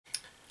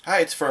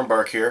Hi, it's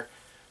Fernbark here,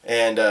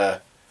 and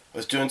I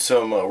was doing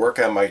some work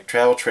on my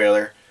travel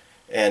trailer,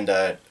 and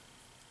I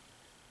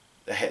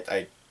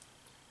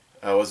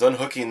was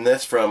unhooking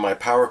this from my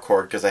power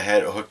cord because I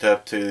had it hooked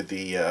up to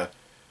the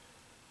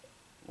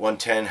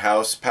 110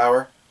 house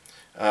power.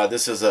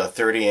 This is a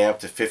 30 amp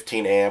to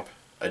 15 amp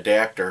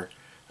adapter,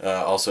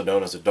 also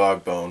known as a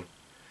dog bone,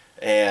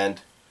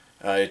 and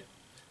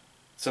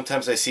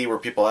sometimes I see where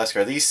people ask,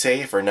 are these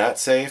safe or not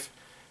safe?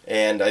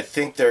 And I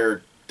think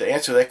the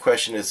answer to that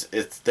question is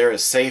they're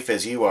as safe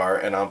as you are,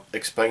 and I'll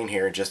explain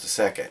here in just a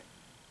second.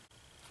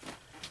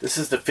 This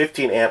is the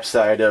 15 amp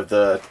side of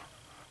the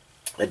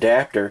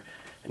adapter,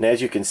 and as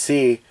you can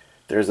see,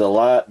 there's a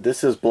lot.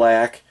 This is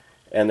black,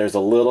 and there's a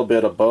little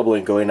bit of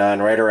bubbling going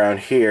on right around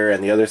here,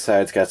 and the other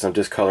side's got some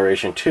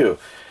discoloration too.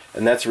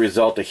 And that's a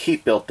result of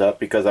heat built up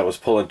because I was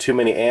pulling too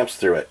many amps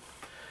through it.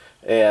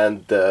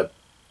 And the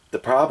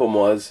problem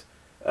was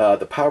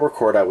the power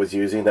cord I was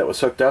using that was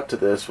hooked up to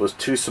this was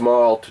too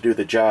small to do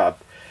the job.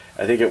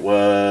 I think it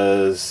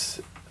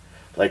was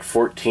like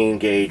 14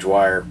 gauge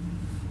wire.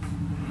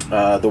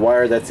 The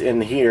wire that's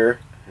in here,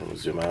 we'll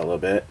zoom out a little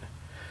bit.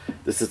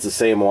 This is the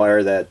same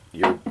wire that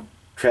your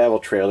travel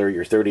trailer,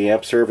 your 30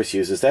 amp service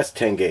uses. That's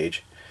 10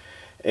 gauge.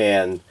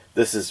 And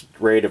this is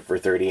rated for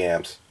 30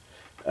 amps.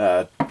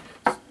 The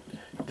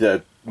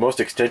most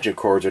extension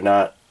cords are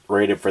not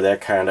rated for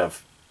that kind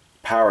of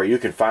power. You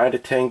can find a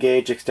 10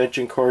 gauge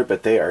extension cord,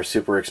 but they are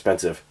super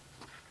expensive.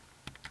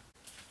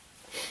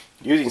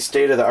 Using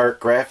state-of-the-art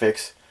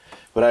graphics,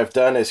 what I've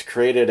done is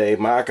created a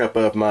mock-up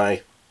of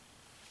my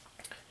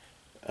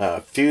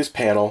fuse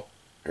panel,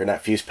 or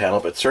not fuse panel,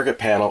 but circuit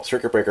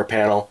breaker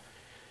panel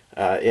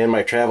in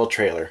my travel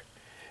trailer.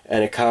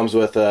 And it comes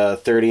with a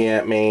 30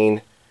 amp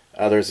main.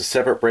 There's a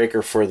separate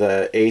breaker for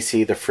the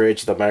AC, the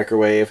fridge, the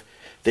microwave.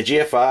 The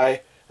GFI,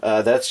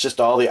 that's just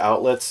all the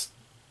outlets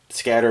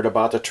scattered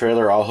about the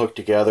trailer, all hooked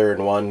together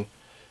in one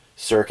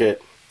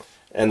circuit,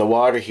 and the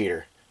water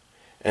heater.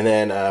 And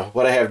then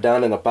what I have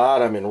down in the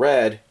bottom in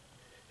red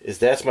is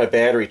that's my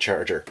battery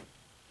charger.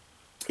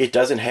 It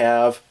doesn't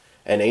have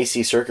an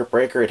AC circuit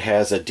breaker, it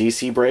has a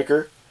DC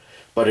breaker,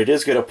 but it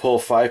is going to pull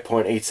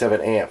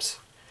 5.87 amps.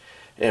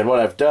 And what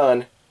I've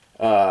done,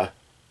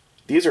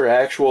 these are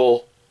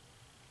actual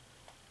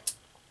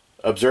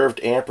observed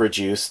amperage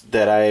use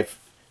that I've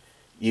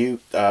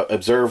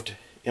observed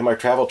in my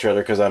travel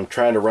trailer because I'm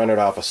trying to run it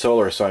off of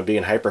solar, so I'm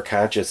being hyper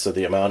conscious of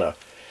the amount of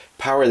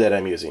power that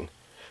I'm using.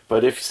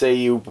 But if, say,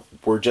 you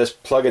were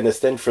just plugging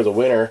this in for the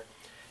winter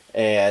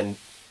and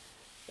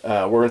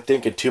weren't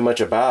thinking too much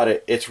about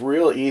it, it's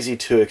real easy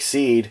to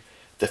exceed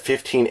the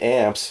 15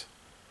 amps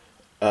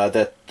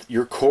that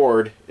your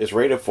cord is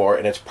rated for,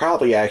 and it's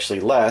probably actually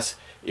less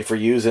if you're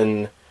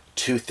using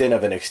too thin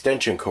of an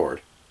extension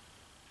cord.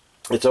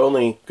 It's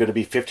only going to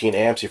be 15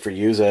 amps if you're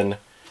using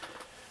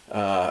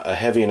a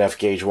heavy enough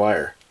gauge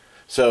wire.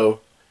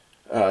 So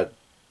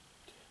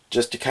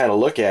just to kind of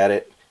look at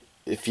it,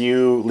 if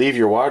you leave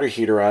your water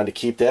heater on to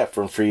keep that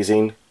from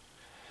freezing,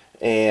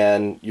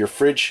 and your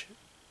fridge,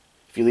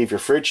 if you leave your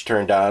fridge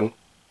turned on,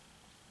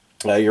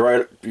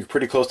 you're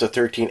pretty close to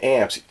 13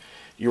 amps.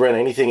 You run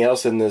anything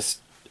else in this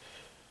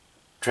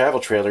travel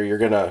trailer, you're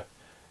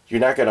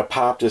not gonna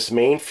pop this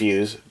main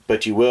fuse,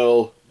 but you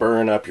will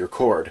burn up your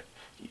cord.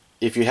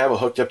 If you have it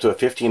hooked up to a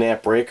 15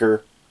 amp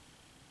breaker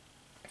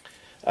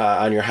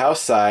on your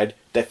house side,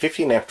 that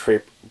 15 amp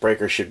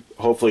breaker should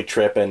hopefully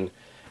trip and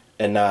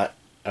not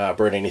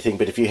burn anything.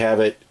 But if you have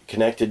it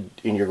connected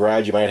in your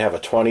garage, you might have a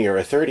 20 or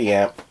a 30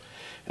 amp,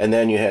 and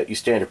then you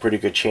stand a pretty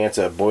good chance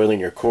of boiling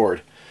your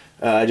cord.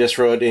 I just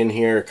wrote in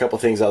here a couple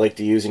things I like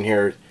to use in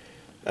here.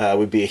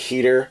 Would be a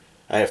heater.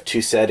 I have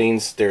two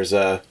settings. There's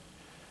a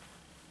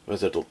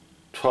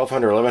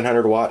 1200,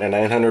 1100 watt and a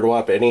 900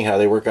 watt, but anyhow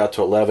they work out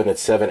to 11.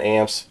 It's 7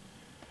 amps.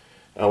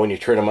 When you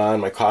turn them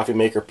on, my coffee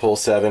maker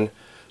pulls 7.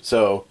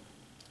 So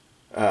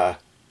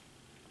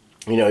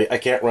you know, I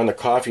can't run the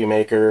coffee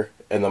maker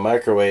and the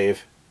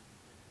microwave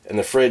and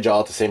the fridge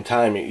all at the same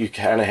time. You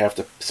kind of have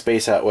to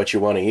space out what you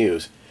want to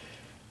use.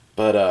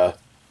 But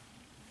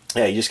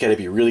yeah, you just got to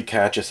be really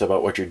conscious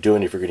about what you're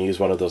doing if you're going to use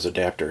one of those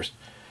adapters.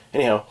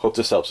 Anyhow, hope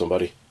this helps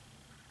somebody.